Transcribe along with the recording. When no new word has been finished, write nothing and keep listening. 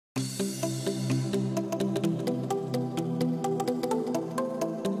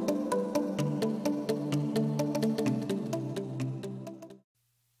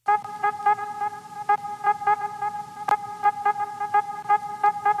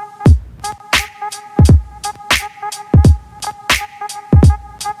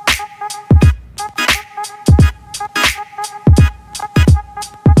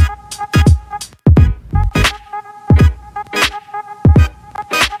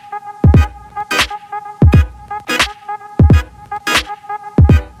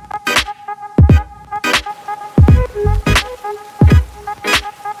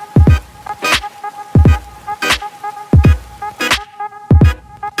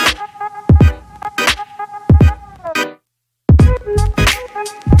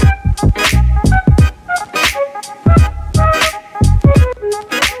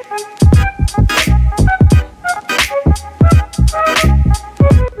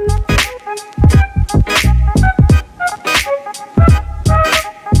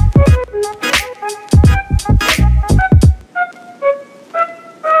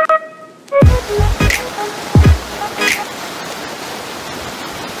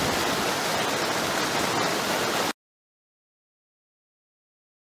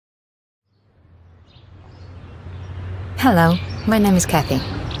Hello, my name is Kathy.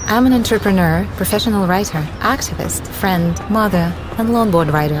 I'm an entrepreneur, professional writer, activist, friend, mother, and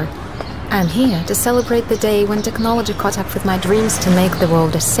longboard rider. I'm here to celebrate the day when technology caught up with my dreams to make the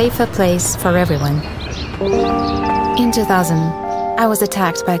world a safer place for everyone. In 2000, I was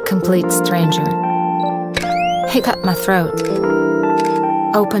attacked by a complete stranger. He cut my throat,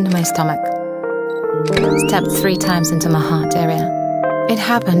 opened my stomach, stabbed 3 times into my heart area. It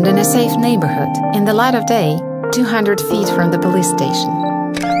happened in a safe neighborhood, in the light of day, 200 feet from the police station.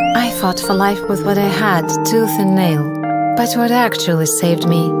 I fought for life with what I had, tooth and nail, but what actually saved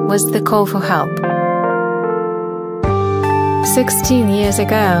me was the call for help. 16 years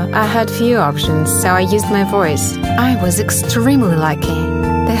ago, I had few options, so I used my voice. I was extremely lucky.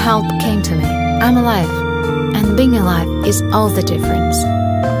 The help came to me. I'm alive, and being alive is all the difference.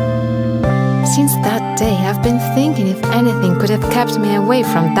 Since that day, I've been thinking if anything could have kept me away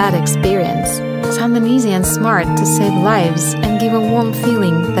from that experience. Something easy and smart to save lives and give a warm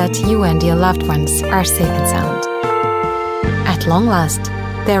feeling that you and your loved ones are safe and sound. At long last,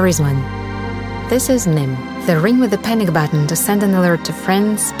 there is one. This is NIM, the ring with the panic button to send an alert to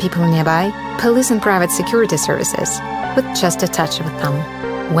friends, people nearby, police and private security services, with just a touch of a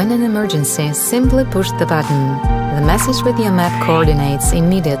thumb. When an emergency, simply push the button. The message with your map coordinates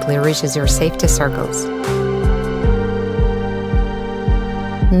immediately reaches your safety circles.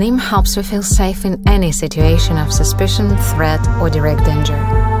 NIM helps you feel safe in any situation of suspicion, threat, or direct danger.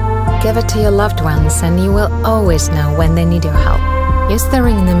 Give it to your loved ones and you will always know when they need your help. Use the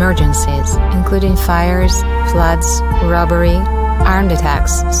ring in emergencies, including fires, floods, robbery, armed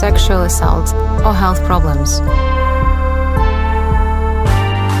attacks, sexual assault, or health problems.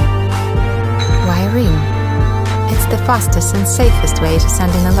 Why ring? It's the fastest and safest way to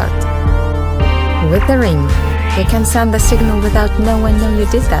send an alert. With the ring, you can send the signal without no one knowing you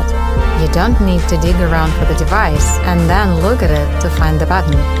did that. You don't need to dig around for the device and then look at it to find the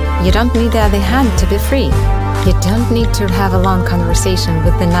button. You don't need the other hand to be free. You don't need to have a long conversation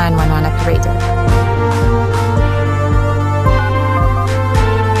with the 911 operator.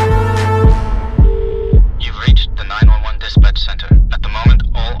 You've reached the 911 dispatch center. At the moment,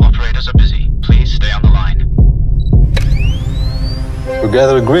 all operators are busy. Please stay on the line. We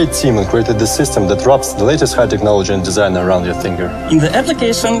gathered a great team and created the system that wraps the latest high technology and design around your finger. In the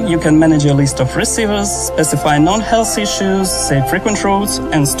application, you can manage a list of receivers, specify non-health issues, save frequent routes,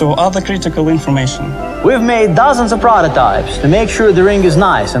 and store other critical information. We've made dozens of prototypes to make sure the ring is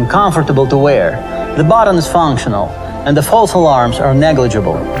nice and comfortable to wear. The button is functional, and the false alarms are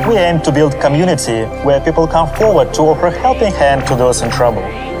negligible. We aim to build community where people come forward to offer a helping hand to those in trouble.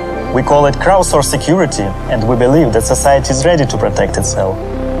 We call it crowdsourced security, and we believe that society is ready to protect itself.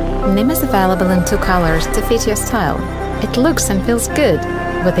 NIM is available in 2 colors to fit your style. It looks and feels good,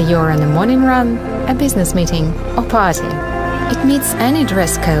 whether you're on a morning run, a business meeting, or party. It meets any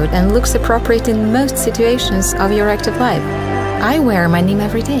dress code and looks appropriate in most situations of your active life. I wear my NIM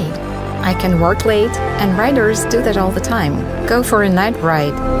every day. I can work late, and riders do that all the time. Go for a night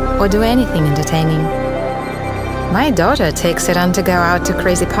ride, or do anything entertaining. My daughter takes it on to go out to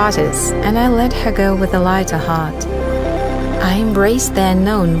crazy parties, and I let her go with a lighter heart. I embrace the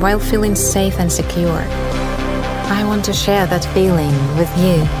unknown while feeling safe and secure. I want to share that feeling with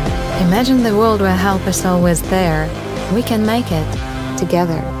you. Imagine the world where help is always there. We can make it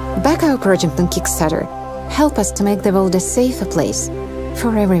together. Back our project on Kickstarter. Help us to make the world a safer place.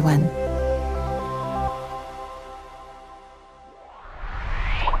 for everyone.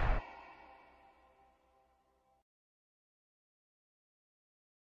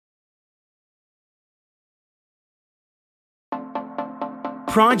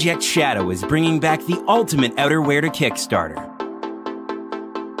 Project Shadow is bringing back the ultimate outerwear to Kickstarter.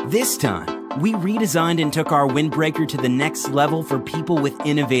 This time, we redesigned and took our windbreaker to the next level for people with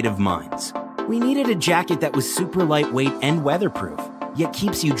innovative minds. We needed a jacket that was super lightweight and weatherproof, yet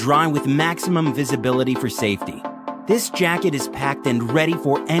keeps you dry with maximum visibility for safety. This jacket is packed and ready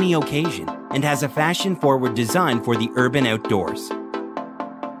for any occasion, and has a fashion-forward design for the urban outdoors.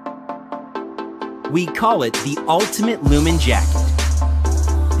 We call it the Ultimate Lumen Jacket.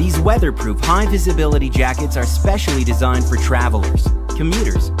 These weatherproof, high-visibility jackets are specially designed for travelers,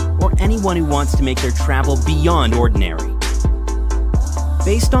 commuters, or anyone who wants to make their travel beyond ordinary.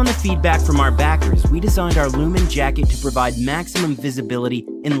 Based on the feedback from our backers, we designed our Lumen jacket to provide maximum visibility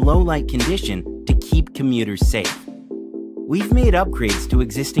in low-light condition to keep commuters safe. We've made upgrades to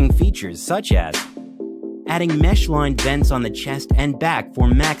existing features such as adding mesh-lined vents on the chest and back for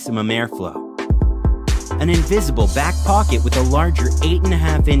maximum airflow, an invisible back pocket with a larger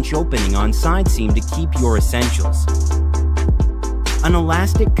 8.5-inch opening on side seam to keep your essentials, an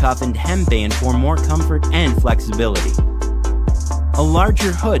elastic cuff and hemband for more comfort and flexibility, a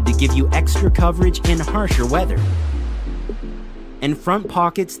larger hood to give you extra coverage in harsher weather, and front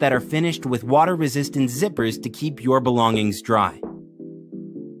pockets that are finished with water-resistant zippers to keep your belongings dry.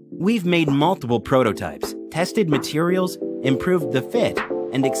 We've made multiple prototypes, tested materials, improved the fit,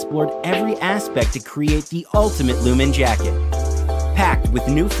 and explored every aspect to create the Ultimate Lumen Jacket. Packed with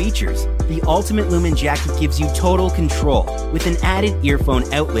new features, the Ultimate Lumen Jacket gives you total control. With an added earphone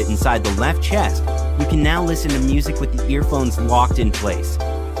outlet inside the left chest, you can now listen to music with the earphones locked in place.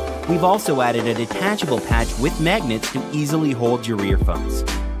 We've also added a detachable patch with magnets to easily hold your earphones.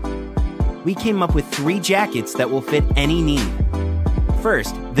 We came up with 3 jackets that will fit any need.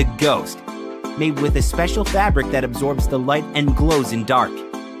 First, the Ghost, made with a special fabric that absorbs the light and glows in dark.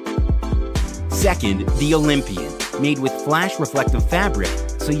 Second, the Olympian, made with flash reflective fabric,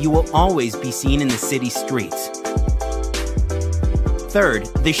 so you will always be seen in the city streets. Third,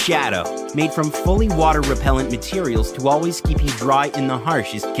 the Shadow, made from fully water-repellent materials to always keep you dry in the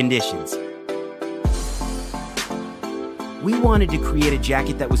harshest conditions. We wanted to create a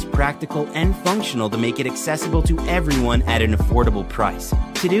jacket that was practical and functional to make it accessible to everyone at an affordable price.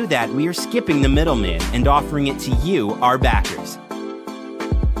 To do that, we are skipping the middleman and offering it to you, our backers.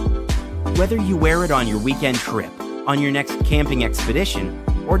 Whether you wear it on your weekend trip, on your next camping expedition,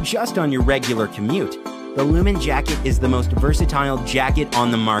 or just on your regular commute, the Lumen Jacket is the most versatile jacket on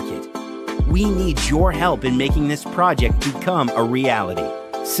the market. We need your help in making this project become a reality.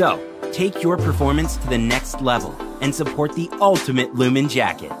 So, take your performance to the next level and support the Ultimate Lumen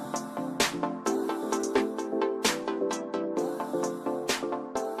Jacket.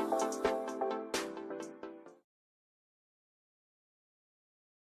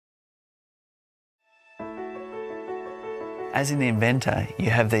 As an inventor,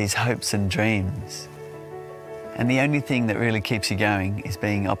 you have these hopes and dreams. And the only thing that really keeps you going is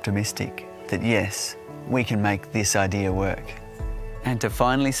being optimistic that yes, we can make this idea work. And to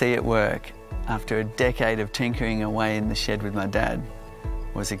finally see it work after a decade of tinkering away in the shed with my dad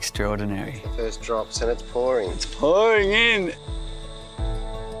was extraordinary. First drops and it's pouring. It's pouring in!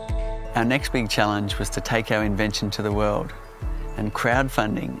 Our next big challenge was to take our invention to the world, and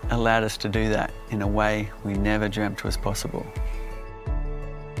crowdfunding allowed us to do that in a way we never dreamt was possible.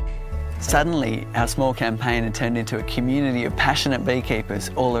 Suddenly, our small campaign had turned into a community of passionate beekeepers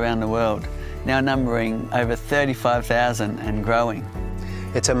all around the world, now numbering over 35,000 and growing.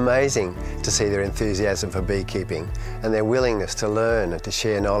 It's amazing to see their enthusiasm for beekeeping and their willingness to learn and to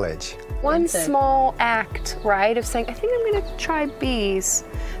share knowledge. One small act, right, of saying, I think I'm going to try bees,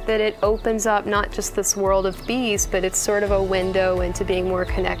 that it opens up not just this world of bees, but it's sort of a window into being more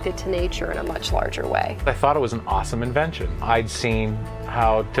connected to nature in a much larger way. I thought it was an awesome invention. I'd seen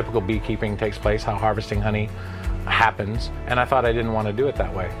how typical beekeeping takes place, how harvesting honey happens, and I thought I didn't want to do it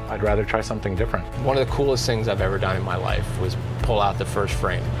that way. I'd rather try something different. One of the coolest things I've ever done in my life was pull out the first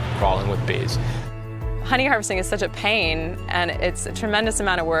frame, crawling with bees. Honey harvesting is such a pain, and it's a tremendous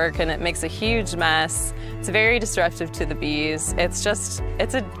amount of work, and it makes a huge mess. It's very disruptive to the bees. It's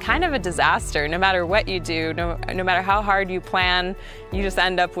a kind of a disaster. No matter what you do, no matter how hard you plan, you just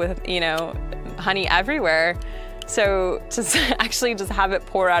end up with, honey everywhere. So to actually just have it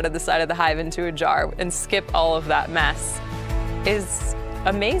pour out of the side of the hive into a jar and skip all of that mess is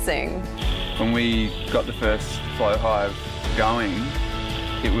amazing. When we got the first flow hive going,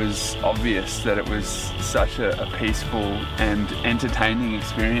 it was obvious that it was such a peaceful and entertaining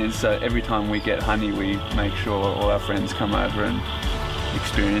experience. So every time we get honey, we make sure all our friends come over and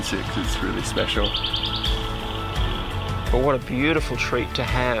experience it because it's really special. But what a beautiful treat to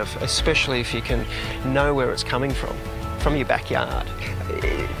have, especially if you can know where it's coming from your backyard.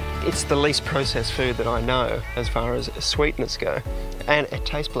 It's the least processed food that I know as far as sweetness go, and it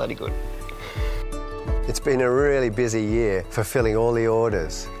tastes bloody good. It's been a really busy year fulfilling all the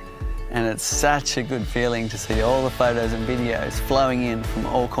orders. And it's such a good feeling to see all the photos and videos flowing in from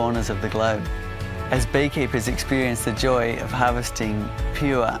all corners of the globe. As beekeepers experience the joy of harvesting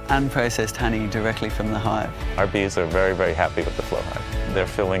pure, unprocessed honey directly from the hive. Our bees are very, very happy with the flow hive. They're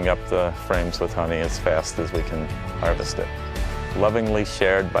filling up the frames with honey as fast as we can harvest it. Lovingly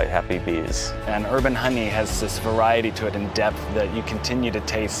shared by happy bees. And urban honey has this variety to it and depth that you continue to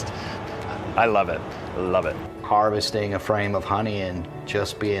taste. I love it, love it. Harvesting a frame of honey and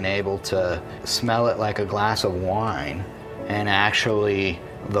just being able to smell it like a glass of wine, and actually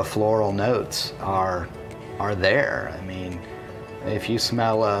the floral notes are there. I mean, if you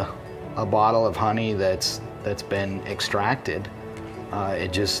smell a bottle of honey that's been extracted,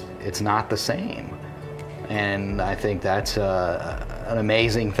 it's not the same. And I think that's an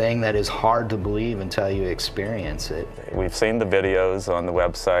amazing thing that is hard to believe until you experience it. We've seen the videos on the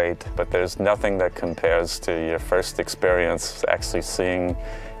website, but there's nothing that compares to your first experience actually seeing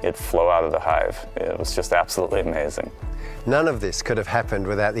it flow out of the hive. It was just absolutely amazing. None of this could have happened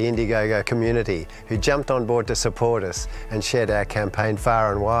without the Indiegogo community, who jumped on board to support us and shared our campaign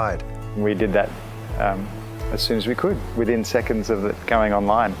far and wide. We did that as soon as we could, within seconds of it going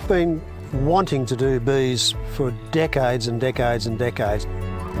online. Been wanting to do bees for decades and decades and decades.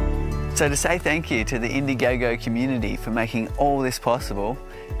 So to say thank you to the Indiegogo community for making all this possible,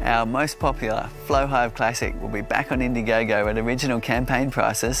 our most popular Flow Hive Classic will be back on Indiegogo at original campaign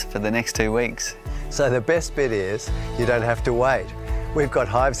prices for the next 2 weeks. So the best bit is, you don't have to wait. We've got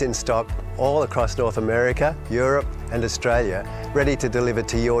hives in stock all across North America, Europe and Australia, ready to deliver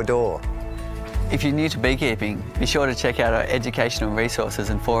to your door. If you're new to beekeeping, be sure to check out our educational resources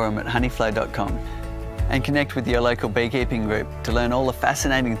and forum at honeyflow.com and connect with your local beekeeping group to learn all the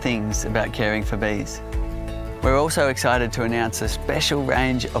fascinating things about caring for bees. We're also excited to announce a special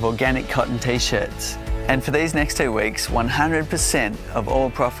range of organic cotton t-shirts. And for these next 2 weeks, 100% of all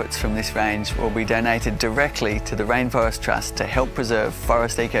profits from this range will be donated directly to the Rainforest Trust to help preserve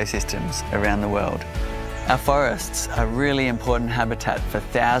forest ecosystems around the world. Our forests are really important habitat for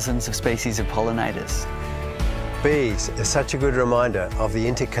thousands of species of pollinators. Bees are such a good reminder of the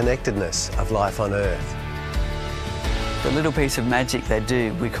interconnectedness of life on Earth. The little piece of magic they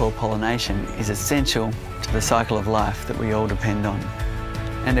do we call pollination is essential to the cycle of life that we all depend on.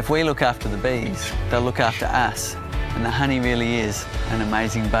 And if we look after the bees, they'll look after us, and the honey really is an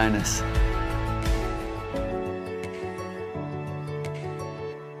amazing bonus.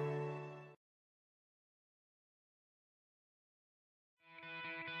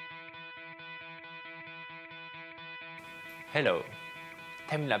 Hello.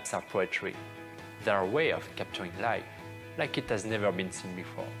 Time-lapse are poetry. They are a way of capturing life, like it has never been seen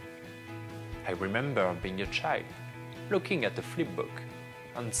before. I remember being a child, looking at a flip book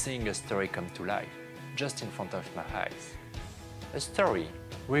and seeing a story come to life, just in front of my eyes. A story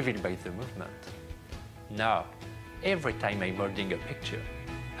revealed by the movement. Now, every time I'm holding a picture,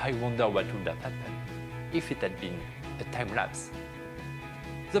 I wonder what would have happened if it had been a time-lapse.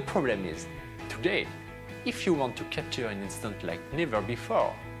 The problem is, today, if you want to capture an instant like never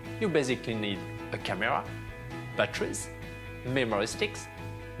before, you basically need a camera, batteries, memory sticks,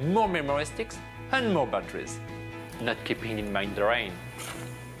 more memory sticks, and more batteries, not keeping in mind the rain.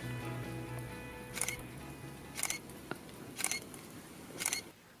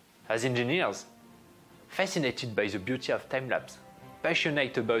 As engineers, fascinated by the beauty of time-lapse,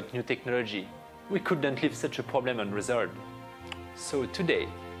 passionate about new technology, we couldn't leave such a problem unresolved. So today,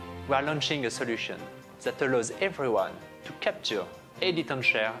 we are launching a solution that allows everyone to capture, edit and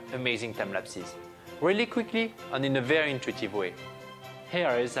share amazing time-lapses, really quickly and in a very intuitive way.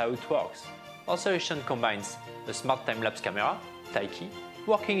 Here is how it works. Our solution combines a smart time-lapse camera, Taiki,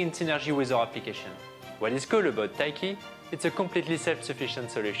 working in synergy with our application. What is cool about Taiki, it's a completely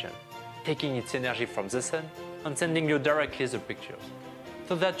self-sufficient solution, taking its energy from the sun and sending you directly the pictures,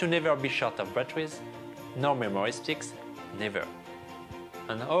 so that you never be short of batteries, nor memory sticks, never.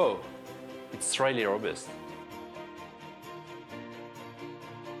 And oh, it's really robust.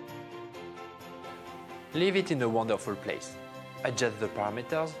 Leave it in a wonderful place. Adjust the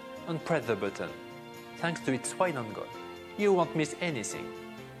parameters and press the button. Thanks to its wide angle, you won't miss anything.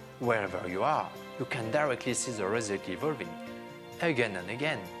 Wherever you are, you can directly see the result evolving. again and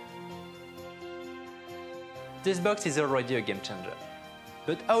again. This box is already a game changer.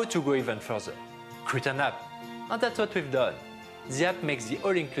 But how to go even further? Create an app. And that's what we've done. The app makes the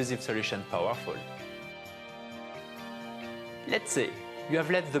all-inclusive solution powerful. Let's say you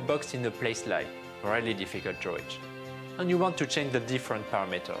have left the box in a place like really difficult to reach, and you want to change the different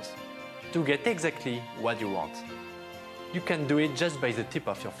parameters to get exactly what you want. You can do it just by the tip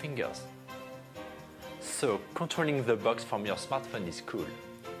of your fingers. So controlling the box from your smartphone is cool,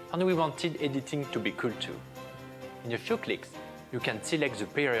 and we wanted editing to be cool too. In a few clicks, you can select the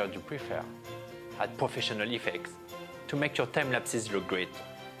period you prefer, add professional effects to make your time-lapses look great.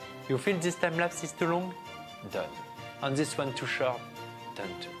 You feel this time-lapse is too long? Done. And this one too short? Done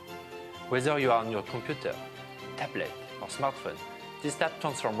too. Whether you are on your computer, tablet or smartphone, this app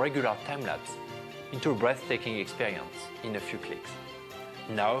transforms regular time-lapse into a breathtaking experience in a few clicks.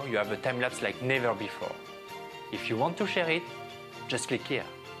 Now you have a time-lapse like never before. If you want to share it, just click here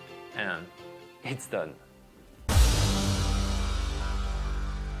and it's done.